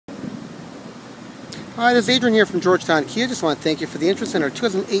Hi, this is Adrian here from Georgetown Kia. Just want to thank you for the interest in our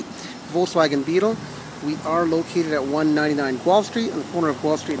 2008 Volkswagen Beetle. We are located at 199 Guelph Street, on the corner of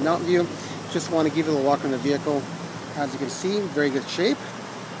Guelph Street and Mountain View. Just want to give you a little walk on the vehicle. As you can see, very good shape.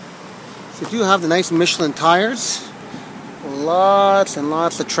 So you do have the nice Michelin tires. Lots and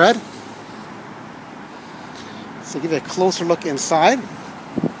lots of tread. So give you a closer look inside.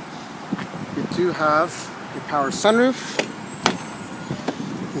 You do have your power sunroof.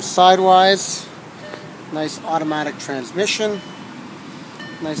 And sidewise, nice automatic transmission,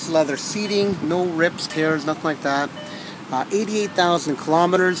 nice leather seating, no rips, tears, nothing like that. 88,000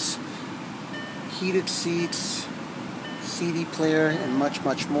 kilometers, heated seats, CD player, and much,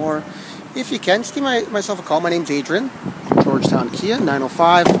 much more. If you can, just give myself a call. My name's Adrian from Georgetown Kia,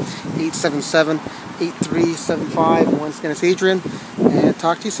 905-877-8375. Once again, it's Adrian, and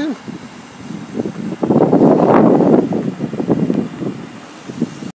talk to you soon.